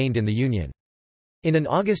had remained in the Union. In an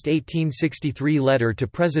August 1863 letter to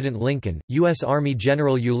President Lincoln, U.S. Army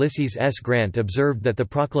General Ulysses S. Grant observed that the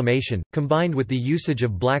proclamation, combined with the usage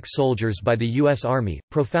of black soldiers by the U.S. Army,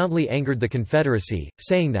 profoundly angered the Confederacy,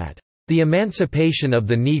 saying that, "The emancipation of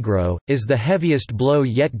the Negro is the heaviest blow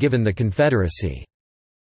yet given the Confederacy.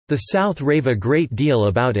 The South rave a great deal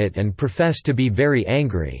about it and profess to be very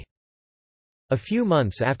angry." A few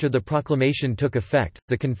months after the proclamation took effect,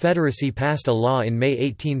 the Confederacy passed a law in May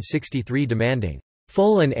 1863 demanding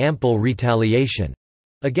full and ample retaliation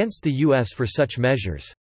against the U.S. for such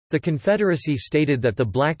measures. The Confederacy stated that the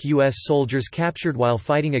black U.S. soldiers captured while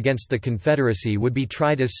fighting against the Confederacy would be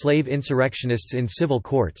tried as slave insurrectionists in civil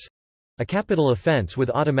courts—a capital offense with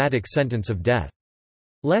automatic sentence of death.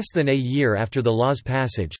 Less than a year after the law's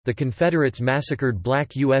passage, the Confederates massacred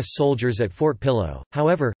black U.S. soldiers at Fort Pillow.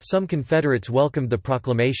 However, some Confederates welcomed the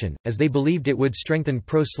proclamation, as they believed it would strengthen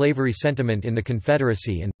pro-slavery sentiment in the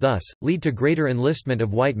Confederacy and, thus, lead to greater enlistment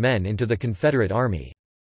of white men into the Confederate Army.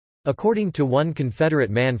 According to one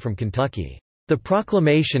Confederate man from Kentucky, "The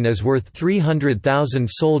proclamation is worth 300,000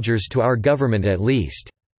 soldiers to our government at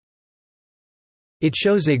least. It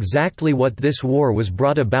shows exactly what this war was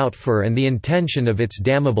brought about for and the intention of its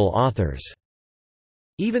damnable authors."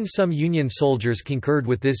 Even some Union soldiers concurred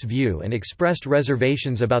with this view and expressed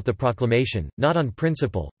reservations about the proclamation, not on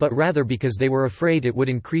principle, but rather because they were afraid it would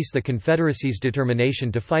increase the Confederacy's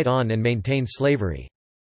determination to fight on and maintain slavery.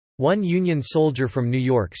 One Union soldier from New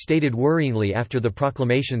York stated worryingly after the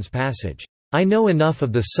proclamation's passage, "I know enough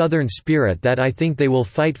of the Southern spirit that I think they will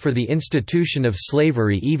fight for the institution of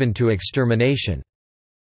slavery even to extermination."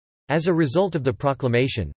 As a result of the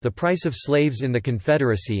proclamation, the price of slaves in the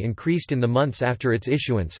Confederacy increased in the months after its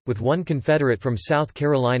issuance, with one Confederate from South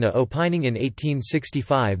Carolina opining in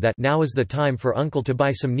 1865 that now is the time for Uncle to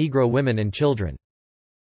buy some Negro women and children.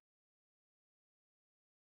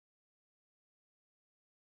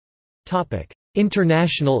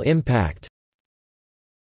 International impact.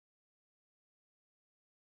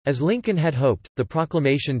 As Lincoln had hoped, the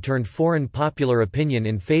proclamation turned foreign popular opinion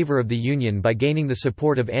in favor of the Union by gaining the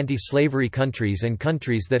support of anti-slavery countries and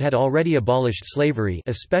countries that had already abolished slavery,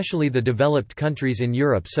 especially the developed countries in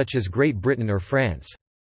Europe such as Great Britain or France.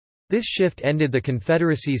 This shift ended the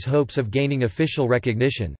Confederacy's hopes of gaining official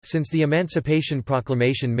recognition, since the Emancipation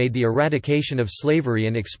Proclamation made the eradication of slavery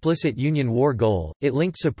an explicit Union war goal. It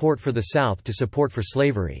linked support for the South to support for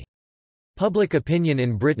slavery. Public opinion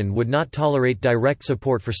in Britain would not tolerate direct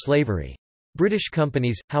support for slavery. British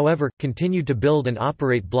companies, however, continued to build and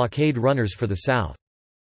operate blockade runners for the South.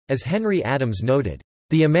 As Henry Adams noted,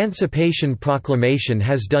 "The Emancipation Proclamation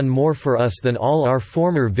has done more for us than all our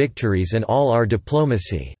former victories and all our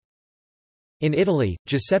diplomacy." In Italy,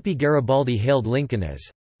 Giuseppe Garibaldi hailed Lincoln as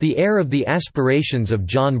the heir of the aspirations of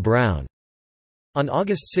John Brown. On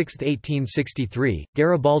August 6, 1863,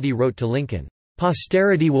 Garibaldi wrote to Lincoln,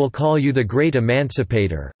 "Posterity will call you the great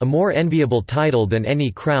emancipator, a more enviable title than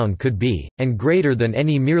any crown could be, and greater than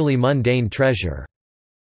any merely mundane treasure."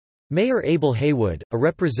 Mayor Abel Haywood, a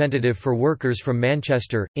representative for workers from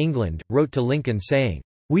Manchester, England, wrote to Lincoln saying,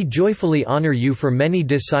 "We joyfully honor you for many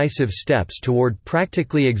decisive steps toward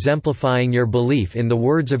practically exemplifying your belief in the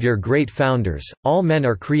words of your great founders, all men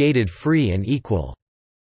are created free and equal."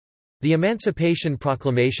 The Emancipation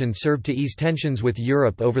Proclamation served to ease tensions with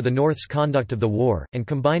Europe over the North's conduct of the war, and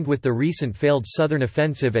combined with the recent failed Southern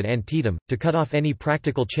offensive at Antietam, to cut off any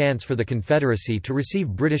practical chance for the Confederacy to receive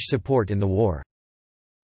British support in the war.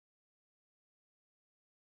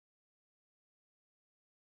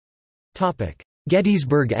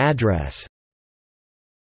 Gettysburg Address.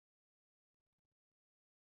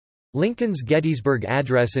 Lincoln's Gettysburg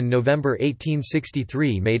Address in November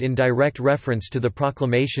 1863 made indirect reference to the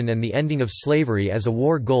proclamation and the ending of slavery as a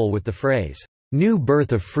war goal with the phrase, "New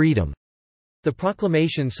Birth of Freedom." The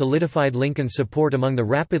proclamation solidified Lincoln's support among the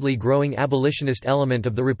rapidly growing abolitionist element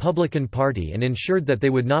of the Republican Party and ensured that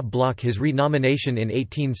they would not block his re-nomination in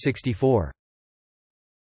 1864.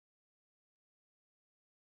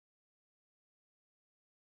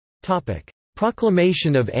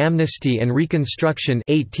 Proclamation of Amnesty and Reconstruction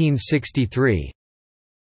 1863.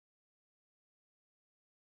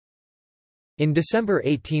 In December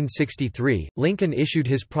 1863, Lincoln issued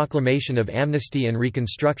his Proclamation of Amnesty and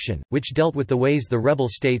Reconstruction, which dealt with the ways the rebel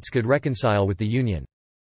states could reconcile with the Union.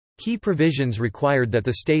 Key provisions required that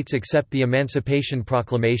the states accept the Emancipation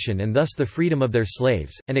Proclamation and thus the freedom of their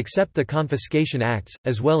slaves, and accept the Confiscation Acts,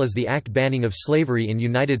 as well as the act banning of slavery in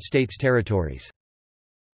United States territories.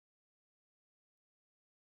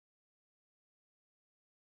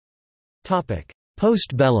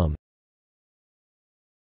 Postbellum.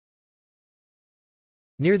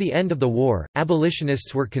 Near the end of the war,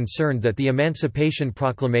 abolitionists were concerned that the Emancipation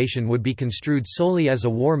Proclamation would be construed solely as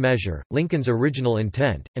a war measure, Lincoln's original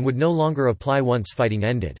intent, and would no longer apply once fighting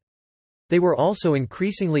ended. They were also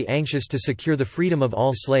increasingly anxious to secure the freedom of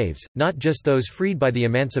all slaves, not just those freed by the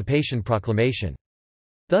Emancipation Proclamation.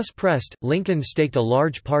 Thus pressed, Lincoln staked a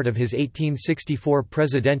large part of his 1864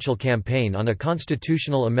 presidential campaign on a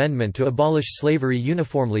constitutional amendment to abolish slavery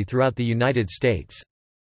uniformly throughout the United States.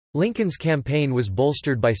 Lincoln's campaign was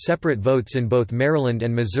bolstered by separate votes in both Maryland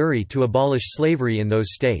and Missouri to abolish slavery in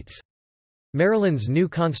those states. Maryland's new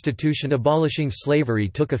constitution abolishing slavery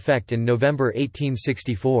took effect in November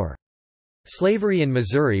 1864. Slavery in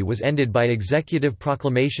Missouri was ended by executive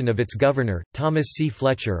proclamation of its governor, Thomas C.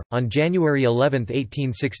 Fletcher, on January 11,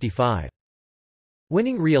 1865.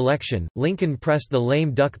 Winning re-election, Lincoln pressed the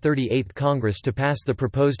lame duck 38th Congress to pass the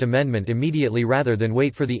proposed amendment immediately rather than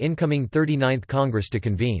wait for the incoming 39th Congress to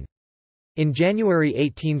convene. In January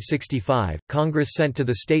 1865, Congress sent to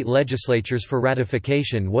the state legislatures for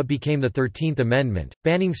ratification what became the 13th Amendment,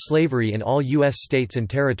 banning slavery in all U.S. states and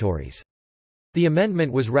territories. The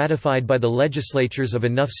amendment was ratified by the legislatures of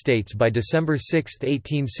enough states by December 6,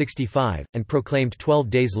 1865, and proclaimed 12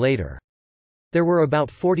 days later. There were about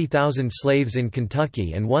 40,000 slaves in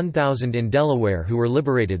Kentucky and 1,000 in Delaware who were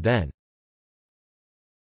liberated then.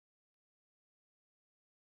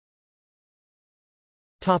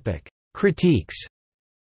 Critiques.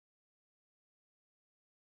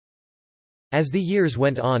 As the years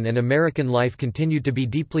went on and American life continued to be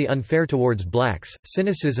deeply unfair towards blacks,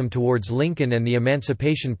 cynicism towards Lincoln and the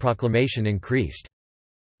Emancipation Proclamation increased.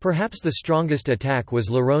 Perhaps the strongest attack was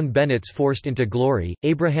Lerone Bennett's Forced into Glory,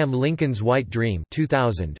 Abraham Lincoln's White Dream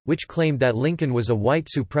 2000, which claimed that Lincoln was a white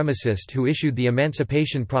supremacist who issued the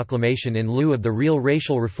Emancipation Proclamation in lieu of the real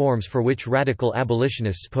racial reforms for which radical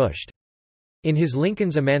abolitionists pushed. In his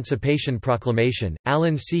Lincoln's Emancipation Proclamation,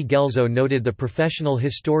 Alan C. Gelzo noted the professional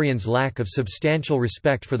historian's lack of substantial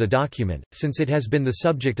respect for the document, since it has been the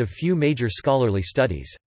subject of few major scholarly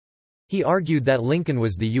studies. He argued that Lincoln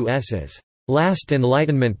was the U.S.'s last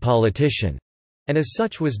Enlightenment politician, and as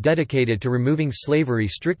such was dedicated to removing slavery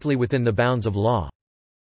strictly within the bounds of law.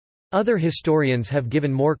 Other historians have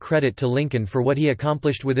given more credit to Lincoln for what he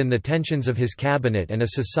accomplished within the tensions of his cabinet and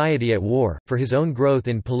a society at war, for his own growth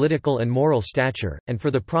in political and moral stature, and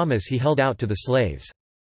for the promise he held out to the slaves.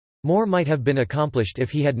 More might have been accomplished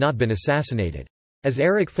if he had not been assassinated. As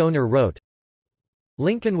Eric Foner wrote,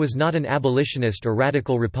 Lincoln was not an abolitionist or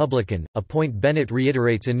radical Republican, a point Bennett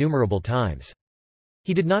reiterates innumerable times.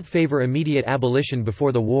 He did not favor immediate abolition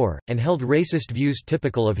before the war, and held racist views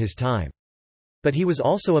typical of his time. But he was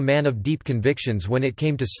also a man of deep convictions when it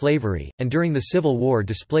came to slavery, and during the Civil War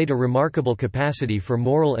displayed a remarkable capacity for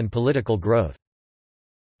moral and political growth.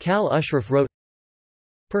 Cal Ushriff wrote,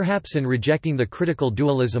 perhaps in rejecting the critical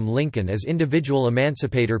dualism Lincoln as individual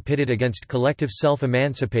emancipator pitted against collective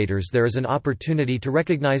self-emancipators, there is an opportunity to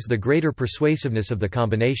recognize the greater persuasiveness of the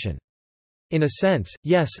combination. In a sense,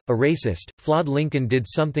 yes, a racist, flawed Lincoln did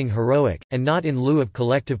something heroic, and not in lieu of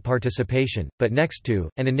collective participation, but next to,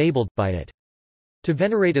 and enabled, by it. To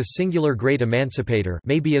venerate a singular great emancipator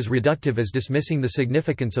may be as reductive as dismissing the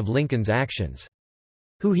significance of Lincoln's actions.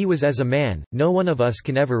 Who he was as a man, no one of us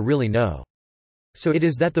can ever really know. So it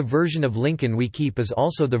is that the version of Lincoln we keep is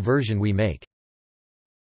also the version we make.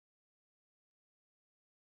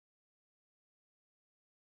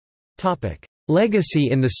 Legacy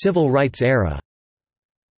in the Civil Rights era.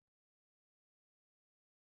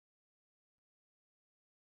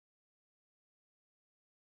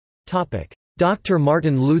 Dr.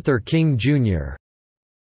 Martin Luther King, Jr.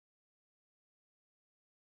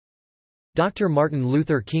 Dr. Martin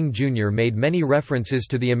Luther King, Jr. made many references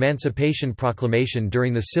to the Emancipation Proclamation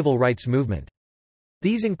during the Civil Rights Movement.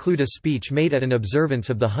 These include a speech made at an observance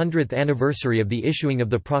of the 100th anniversary of the issuing of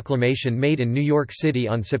the proclamation made in New York City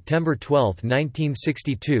on September 12,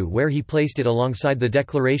 1962, where he placed it alongside the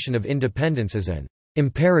Declaration of Independence as an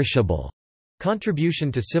imperishable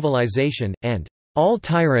contribution to civilization, and all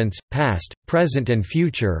tyrants, past, present and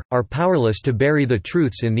future, are powerless to bury the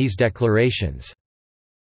truths in these declarations.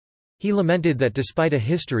 He lamented that despite a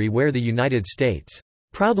history where the United States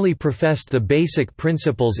proudly professed the basic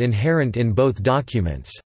principles inherent in both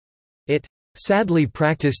documents, it sadly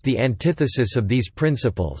practiced the antithesis of these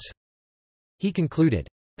principles. He concluded,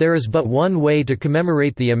 "There is but one way to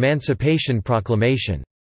commemorate the Emancipation Proclamation.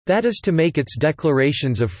 That is to make its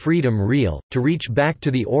declarations of freedom real, to reach back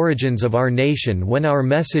to the origins of our nation when our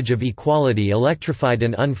message of equality electrified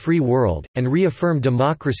an unfree world, and reaffirm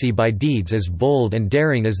democracy by deeds as bold and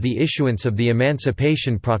daring as the issuance of the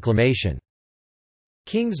Emancipation Proclamation."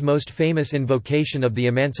 King's most famous invocation of the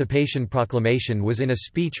Emancipation Proclamation was in a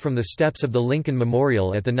speech from the steps of the Lincoln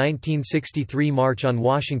Memorial at the 1963 March on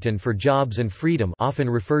Washington for Jobs and Freedom, often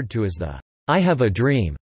referred to as the "I Have a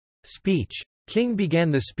Dream" speech. King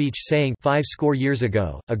began the speech saying, "50 years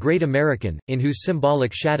ago, a great American, in whose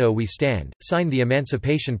symbolic shadow we stand, signed the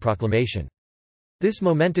Emancipation Proclamation. This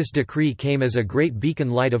momentous decree came as a great beacon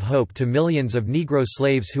light of hope to millions of Negro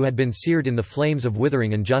slaves who had been seared in the flames of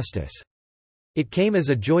withering injustice. It came as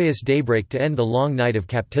a joyous daybreak to end the long night of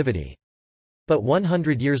captivity. But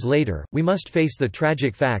 100 years later, we must face the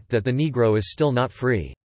tragic fact that the Negro is still not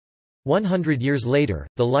free. 100 years later,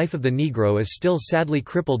 the life of the Negro is still sadly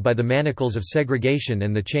crippled by the manacles of segregation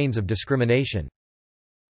and the chains of discrimination."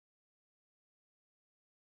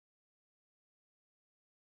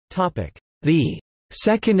 The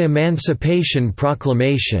Second Emancipation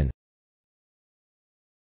Proclamation.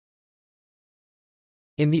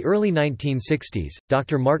 In the early 1960s,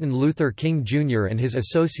 Dr. Martin Luther King Jr. and his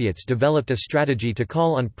associates developed a strategy to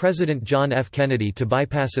call on President John F. Kennedy to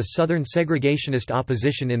bypass a Southern segregationist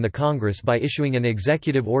opposition in the Congress by issuing an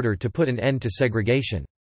executive order to put an end to segregation.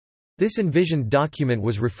 This envisioned document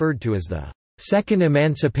was referred to as the Second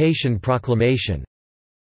Emancipation Proclamation.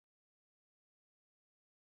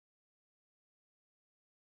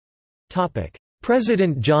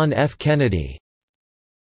 President John F. Kennedy.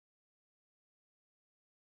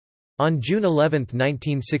 On June 11,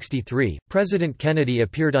 1963, President Kennedy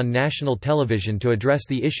appeared on national television to address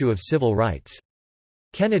the issue of civil rights.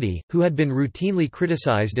 Kennedy, who had been routinely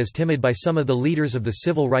criticized as timid by some of the leaders of the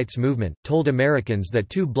civil rights movement, told Americans that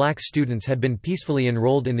 2 black students had been peacefully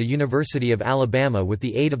enrolled in the University of Alabama with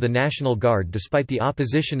the aid of the National Guard despite the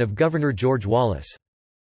opposition of Governor George Wallace.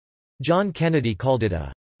 John Kennedy called it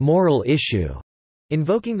a moral issue.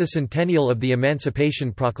 Invoking the centennial of the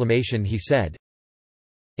Emancipation Proclamation, he said,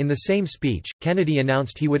 in the same speech, Kennedy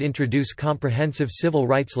announced he would introduce comprehensive civil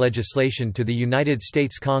rights legislation to the United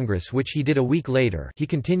States Congress, which he did a week later. He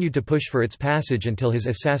continued to push for its passage until his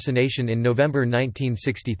assassination in November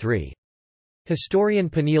 1963. Historian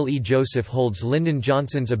Peniel E. Joseph holds Lyndon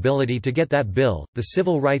Johnson's ability to get that bill, the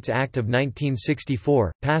Civil Rights Act of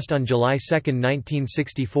 1964, passed on July 2,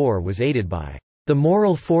 1964, was aided by the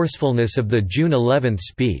moral forcefulness of the June 11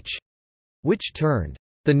 speech, which turned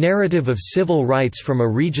the narrative of civil rights from a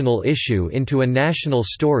regional issue into a national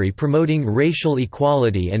story promoting racial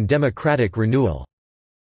equality and democratic renewal.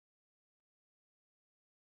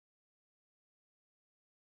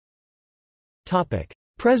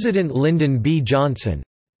 President Lyndon B. Johnson.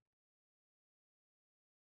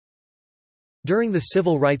 During the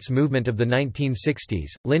civil rights movement of the 1960s,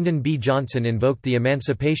 Lyndon B. Johnson invoked the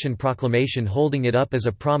Emancipation Proclamation, holding it up as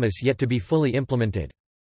a promise yet to be fully implemented.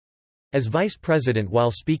 As vice president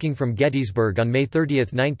while speaking from Gettysburg on May 30,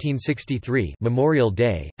 1963, Memorial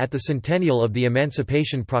Day, at the centennial of the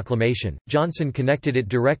Emancipation Proclamation, Johnson connected it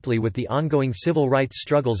directly with the ongoing civil rights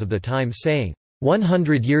struggles of the time, saying,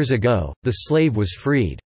 "100 years ago, the slave was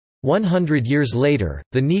freed. 100 years later,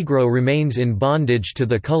 the Negro remains in bondage to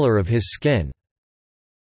the color of his skin.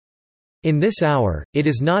 In this hour, it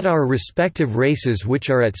is not our respective races which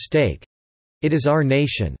are at stake. It is our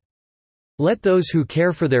nation. Let those who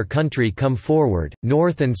care for their country come forward,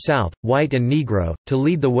 North and South, white and Negro, to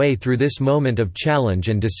lead the way through this moment of challenge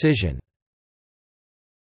and decision.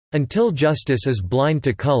 Until justice is blind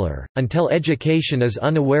to color, until education is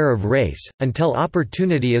unaware of race, until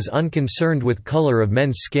opportunity is unconcerned with color of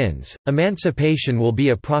men's skins, emancipation will be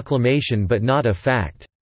a proclamation but not a fact.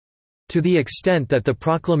 To the extent that the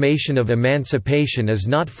proclamation of emancipation is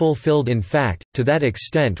not fulfilled in fact, to that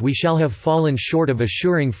extent we shall have fallen short of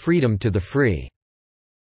assuring freedom to the free."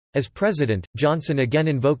 As president, Johnson again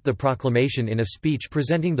invoked the proclamation in a speech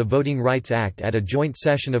presenting the Voting Rights Act at a joint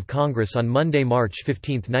session of Congress on Monday, March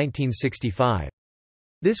 15, 1965.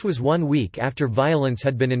 This was 1 week after violence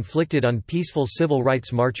had been inflicted on peaceful civil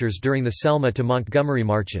rights marchers during the Selma to Montgomery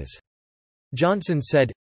marches. Johnson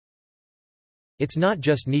said, "It's not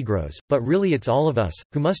just Negroes, but really it's all of us,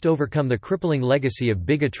 who must overcome the crippling legacy of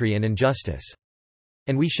bigotry and injustice.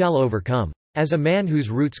 And we shall overcome. As a man whose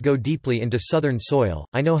roots go deeply into Southern soil,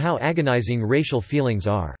 I know how agonizing racial feelings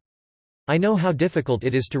are. I know how difficult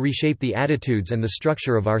it is to reshape the attitudes and the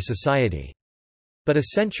structure of our society. But a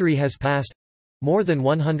century has passed, more than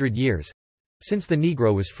 100 years, since the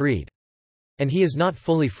Negro was freed. And he is not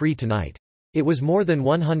fully free tonight. It was more than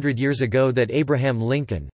 100 years ago that Abraham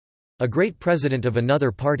Lincoln, a great president of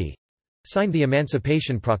another party, signed the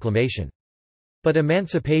Emancipation Proclamation. But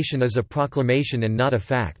emancipation is a proclamation and not a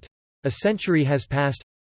fact. A century has passed,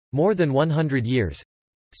 more than 100 years,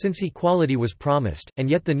 since equality was promised, and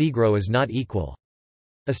yet the Negro is not equal.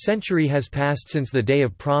 A century has passed since the day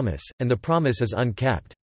of promise, and the promise is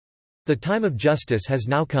unkept. The time of justice has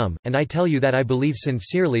now come, and I tell you that I believe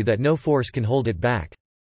sincerely that no force can hold it back.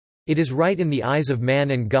 It is right in the eyes of man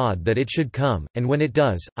and God that it should come, and when it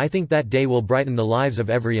does, I think that day will brighten the lives of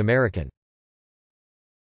every American."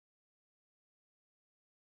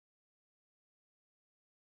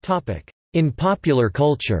 In popular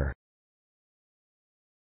culture.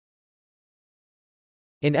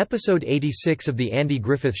 In episode 86 of The Andy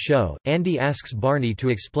Griffith Show, Andy asks Barney to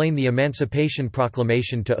explain the Emancipation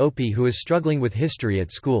Proclamation to Opie, who is struggling with history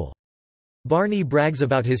at school. Barney brags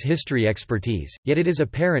about his history expertise, yet it is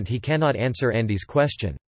apparent he cannot answer Andy's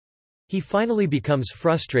question. He finally becomes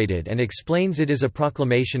frustrated and explains it is a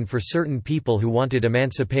proclamation for certain people who wanted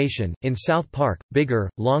emancipation. In South Park, Bigger,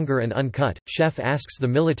 Longer and Uncut, Chef asks the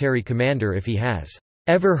military commander if he has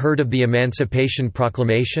ever heard of the Emancipation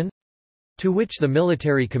Proclamation? To which the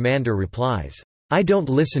military commander replies, "I don't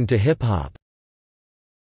listen to hip-hop."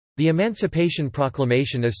 The Emancipation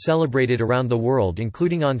Proclamation is celebrated around the world,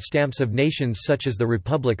 including on stamps of nations such as the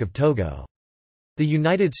Republic of Togo. The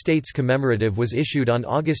United States commemorative was issued on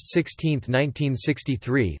August 16,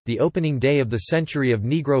 1963, the opening day of the Century of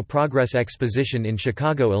Negro Progress Exposition in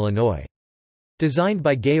Chicago, Illinois. Designed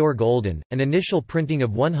by Georg Olden, an initial printing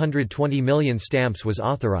of 120 million stamps was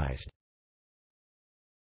authorized.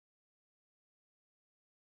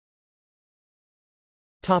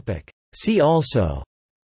 See also: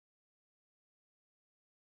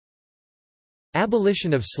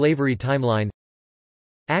 Abolition of slavery timeline,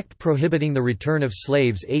 Act prohibiting the return of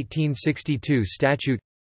slaves 1862 statute,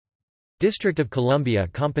 District of Columbia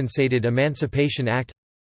Compensated Emancipation Act,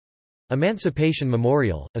 Emancipation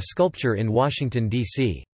Memorial, a sculpture in Washington,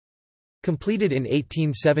 D.C. Completed in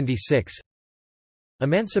 1876,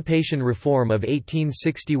 Emancipation Reform of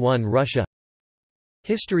 1861 Russia,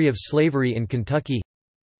 History of slavery in Kentucky,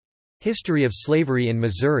 History of slavery in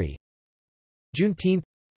Missouri, Juneteenth,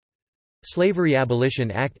 Slavery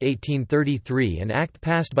Abolition Act 1833, an act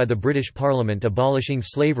passed by the British Parliament abolishing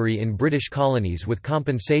slavery in British colonies with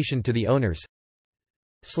compensation to the owners,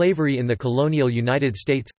 Slavery in the colonial United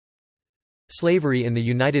States, Slavery in the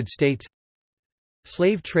United States,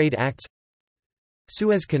 Slave Trade Acts,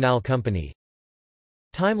 Suez Canal Company,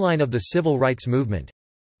 Timeline of the Civil Rights Movement,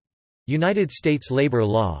 United States labor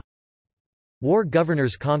law. War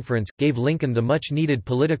Governors Conference – gave Lincoln the much-needed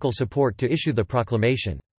political support to issue the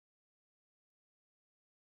proclamation.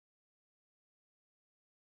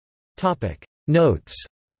 Notes.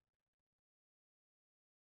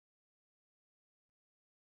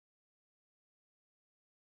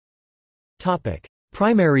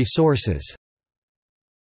 Primary sources.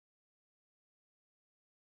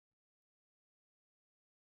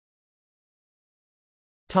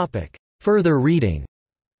 Further reading.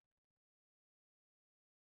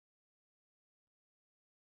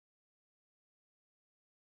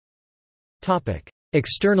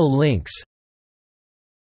 External links.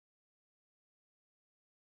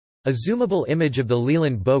 A zoomable image of the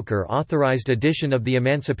Leland Boker authorized edition of the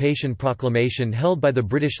Emancipation Proclamation held by the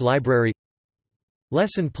British Library.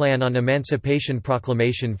 Lesson plan on Emancipation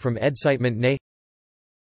Proclamation from Excitement Nay.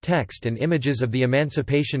 Text and images of the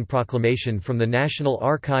Emancipation Proclamation from the National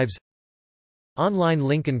Archives. Online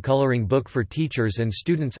Lincoln coloring book for teachers and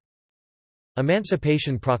students.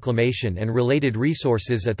 Emancipation Proclamation and related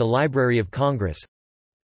resources at the Library of Congress.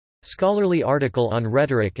 Scholarly article on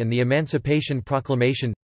rhetoric and the Emancipation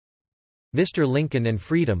Proclamation. Mr. Lincoln and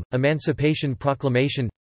Freedom, Emancipation Proclamation.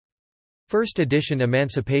 First edition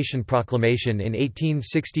Emancipation Proclamation in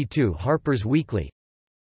 1862 Harper's Weekly.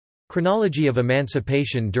 Chronology of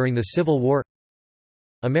emancipation during the Civil War.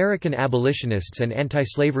 American abolitionists and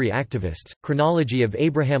anti-slavery activists, chronology of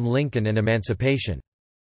Abraham Lincoln and emancipation.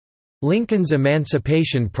 Lincoln's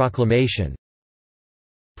Emancipation Proclamation.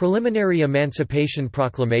 Preliminary Emancipation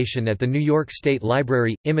Proclamation at the New York State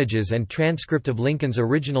Library – images and transcript of Lincoln's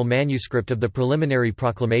original manuscript of the Preliminary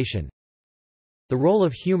Proclamation. The role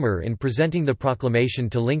of humor in presenting the proclamation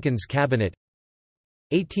to Lincoln's cabinet.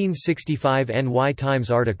 1865 NY Times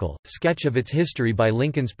article, sketch of its history by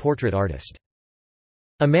Lincoln's portrait artist.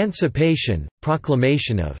 Emancipation,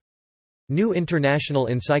 Proclamation of. New International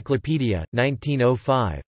Encyclopedia,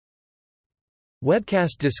 1905.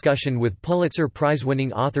 Webcast discussion with Pulitzer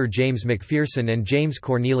Prize-winning author James McPherson and James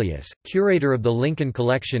Cornelius, curator of the Lincoln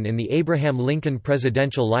Collection in the Abraham Lincoln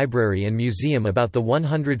Presidential Library and Museum about the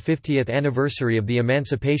 150th anniversary of the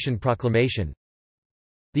Emancipation Proclamation.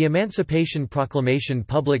 The Emancipation Proclamation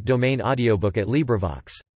public domain audiobook at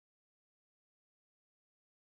LibriVox.